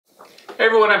Hey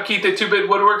everyone, I'm Keith at 2-Bit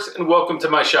Woodworks and welcome to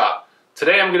my shop.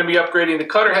 Today I'm going to be upgrading the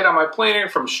cutter head on my planer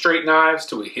from straight knives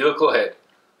to a helical head.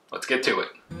 Let's get to it.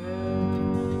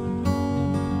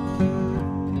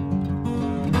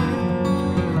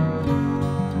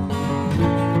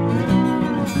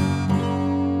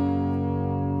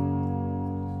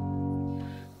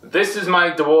 This is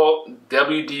my DeWALT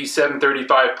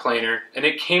WD735 Planer and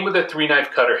it came with a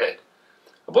 3-knife cutter head.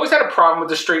 I've always had a problem with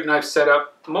the straight knife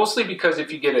setup, mostly because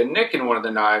if you get a nick in one of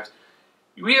the knives,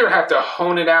 you either have to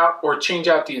hone it out or change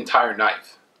out the entire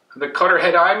knife. The cutter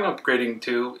head I'm upgrading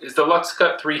to is the Lux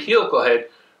Cut III helical head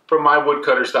from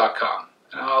mywoodcutters.com.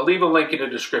 I'll leave a link in the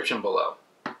description below.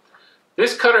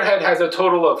 This cutter head has a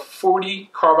total of 40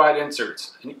 carbide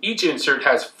inserts, and each insert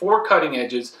has 4 cutting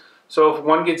edges, so if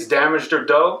one gets damaged or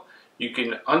dull, you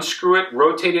can unscrew it,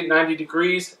 rotate it 90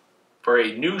 degrees, for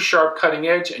a new sharp cutting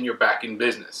edge, and you're back in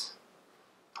business.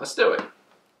 Let's do it.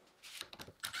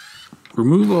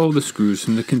 Remove all the screws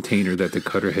from the container that the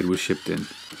cutter head was shipped in.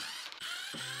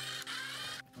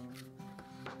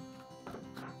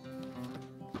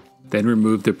 Then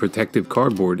remove the protective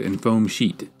cardboard and foam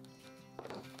sheet.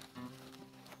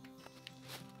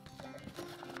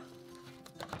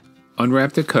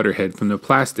 Unwrap the cutter head from the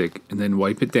plastic and then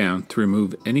wipe it down to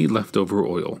remove any leftover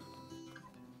oil.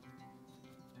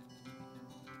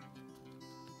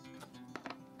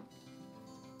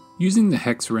 Using the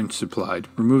hex wrench supplied,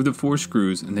 remove the 4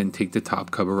 screws and then take the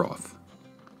top cover off.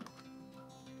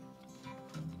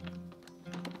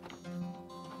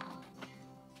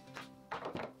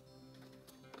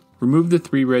 Remove the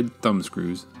 3 red thumb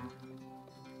screws.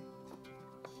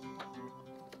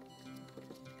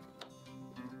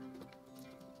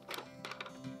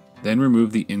 Then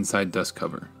remove the inside dust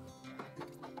cover.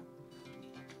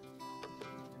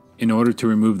 In order to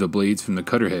remove the blades from the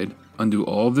cutter head, undo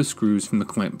all of the screws from the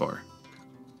clamp bar.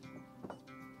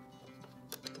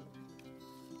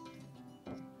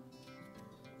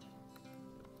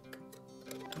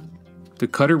 The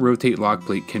cutter rotate lock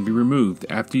plate can be removed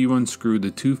after you unscrew the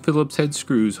 2 Phillips head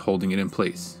screws holding it in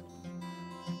place.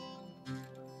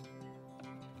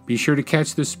 Be sure to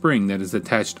catch the spring that is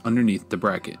attached underneath the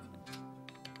bracket.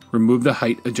 Remove the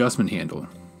height adjustment handle.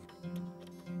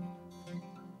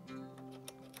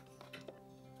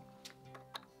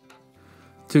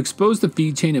 To expose the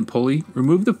feed chain and pulley,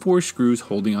 remove the 4 screws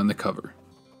holding on the cover.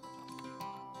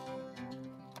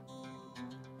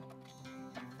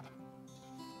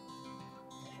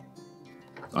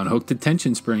 Unhook the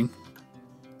tension spring,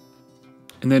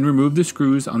 and then remove the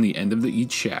screws on the end of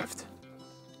each shaft.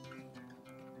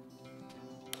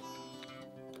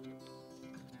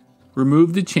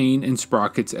 Remove the chain and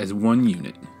sprockets as one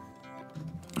unit.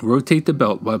 Rotate the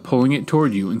belt while pulling it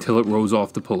toward you until it rolls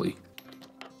off the pulley.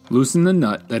 Loosen the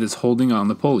nut that is holding on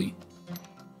the pulley.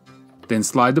 Then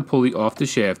slide the pulley off the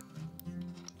shaft.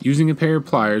 Using a pair of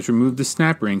pliers, remove the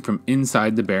snap ring from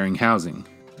inside the bearing housing.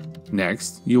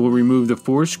 Next, you will remove the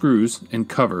 4 screws and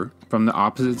cover from the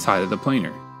opposite side of the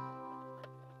planer.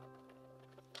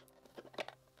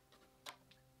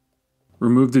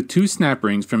 Remove the 2 snap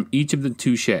rings from each of the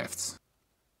 2 shafts.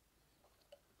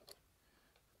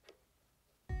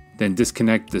 Then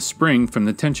disconnect the spring from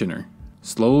the tensioner.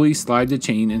 Slowly slide the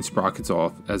chain and sprockets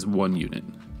off as one unit.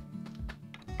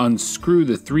 Unscrew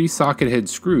the 3 socket head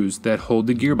screws that hold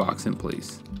the gearbox in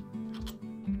place.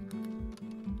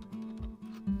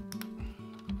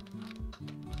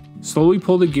 Slowly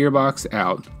pull the gearbox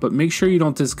out, but make sure you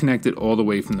don't disconnect it all the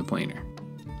way from the planer.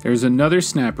 There is another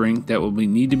snap ring that will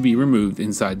need to be removed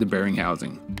inside the bearing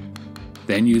housing.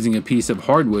 Then, using a piece of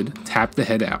hardwood, tap the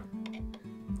head out.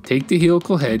 Take the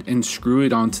helical head and screw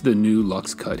it onto the new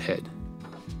Lux Cut head.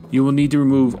 You will need to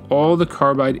remove all the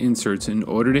carbide inserts in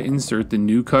order to insert the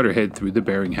new cutter head through the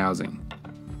bearing housing.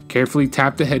 Carefully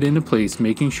tap the head into place,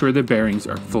 making sure the bearings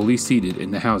are fully seated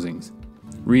in the housings.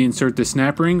 Reinsert the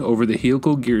snap ring over the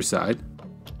helical gear side.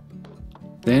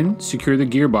 Then secure the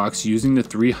gearbox using the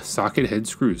 3 socket head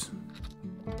screws.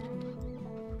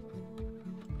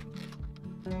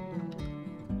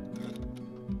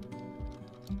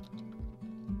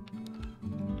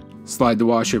 Slide the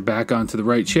washer back onto the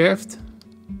right shaft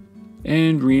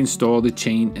and reinstall the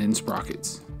chain and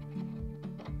sprockets.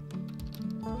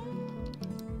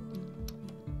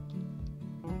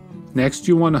 Next,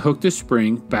 you'll want to hook the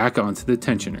spring back onto the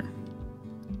tensioner.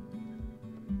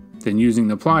 Then, using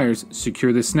the pliers,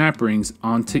 secure the snap rings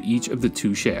onto each of the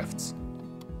 2 shafts.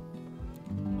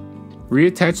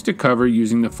 Reattach the cover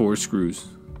using the 4 screws.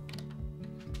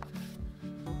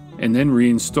 And then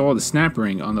reinstall the snap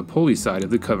ring on the pulley side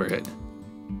of the cover head.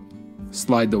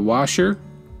 Slide the washer,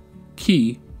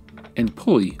 key, and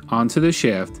pulley onto the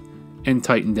shaft and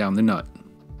tighten down the nut.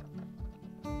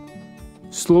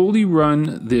 Slowly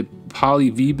run the poly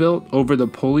V-belt over the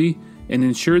pulley and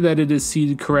ensure that it is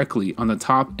seated correctly on the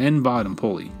top and bottom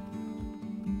pulley.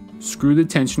 Screw the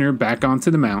tensioner back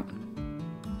onto the mount.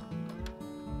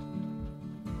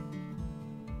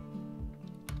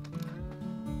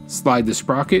 Slide the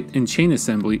sprocket and chain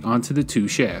assembly onto the two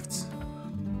shafts.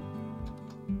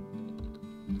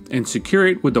 And secure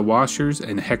it with the washers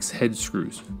and hex head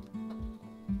screws.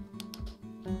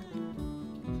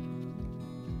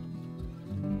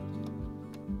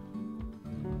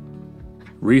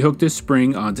 Rehook the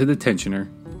spring onto the tensioner.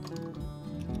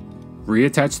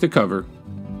 Reattach the cover.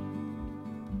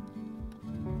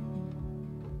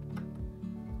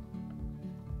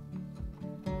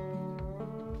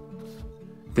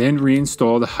 Then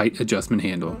reinstall the height adjustment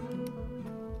handle.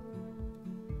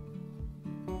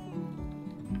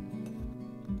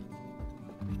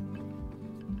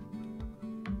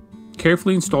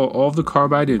 Carefully install all of the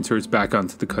carbide inserts back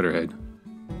onto the cutter head.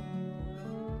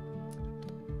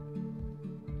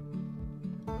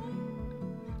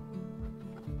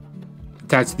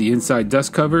 Attach the inside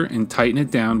dust cover and tighten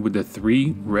it down with the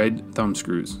 3 red thumb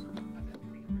screws.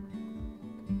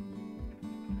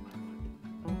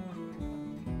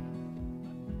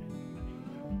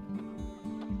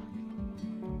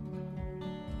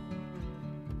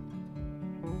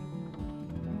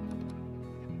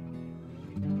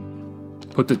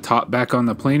 Put the top back on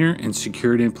the planer and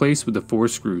secure it in place with the 4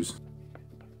 screws.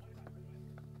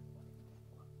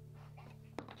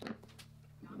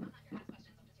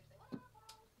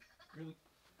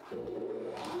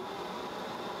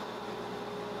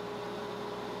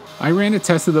 I ran a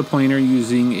test of the planer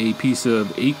using a piece of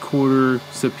 8/4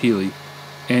 sapele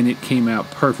and it came out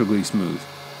perfectly smooth.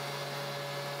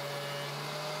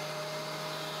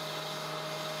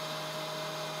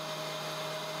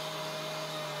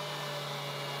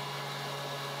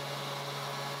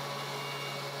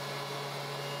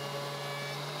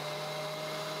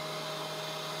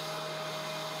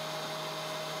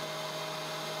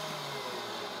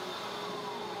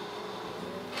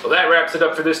 Well, that wraps it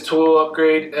up for this tool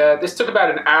upgrade. This took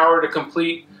about an hour to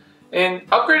complete, and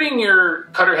upgrading your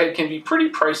cutter head can be pretty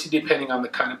pricey depending on the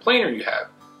kind of planer you have.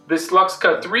 This Lux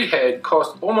Cut III head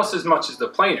costs almost as much as the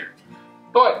planer,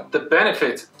 but the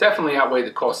benefits definitely outweigh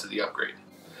the cost of the upgrade.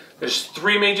 There's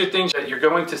 3 major things that you're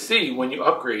going to see when you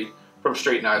upgrade from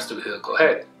straight knives to a helical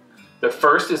head. The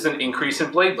first is an increase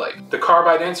in blade life. The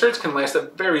carbide inserts can last a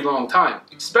very long time,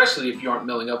 especially if you aren't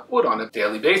milling up wood on a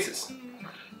daily basis.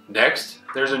 Next,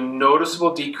 there's a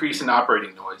noticeable decrease in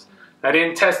operating noise. I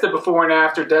didn't test the before and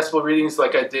after decibel readings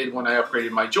like I did when I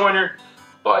upgraded my joiner,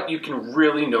 but you can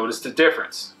really notice the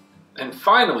difference. And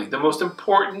finally, the most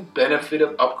important benefit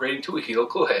of upgrading to a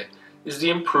helical head is the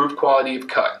improved quality of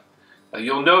cut. Now,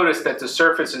 you'll notice that the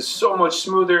surface is so much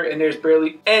smoother and there's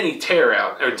barely any tear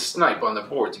out or snipe on the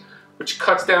boards, which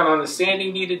cuts down on the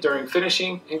sanding needed during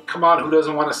finishing, and come on, who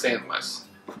doesn't want to sand less?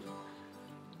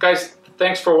 Guys,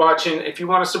 thanks for watching. If you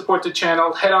want to support the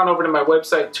channel, head on over to my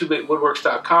website,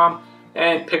 2bitwoodworks.com,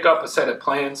 and pick up a set of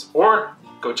plans, or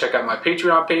go check out my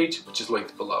Patreon page, which is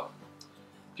linked below.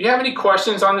 If you have any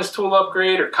questions on this tool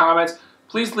upgrade or comments,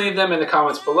 please leave them in the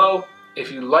comments below.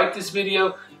 If you like this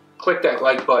video, click that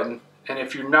like button. And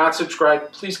if you're not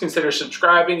subscribed, please consider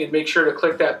subscribing and make sure to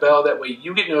click that bell. That way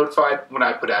you get notified when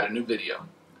I put out a new video.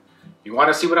 If you want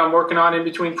to see what I'm working on in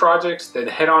between projects, then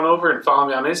head on over and follow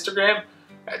me on Instagram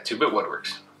at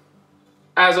 2bitwoodworks.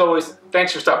 As always,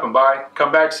 thanks for stopping by.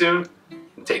 Come back soon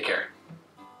and take care.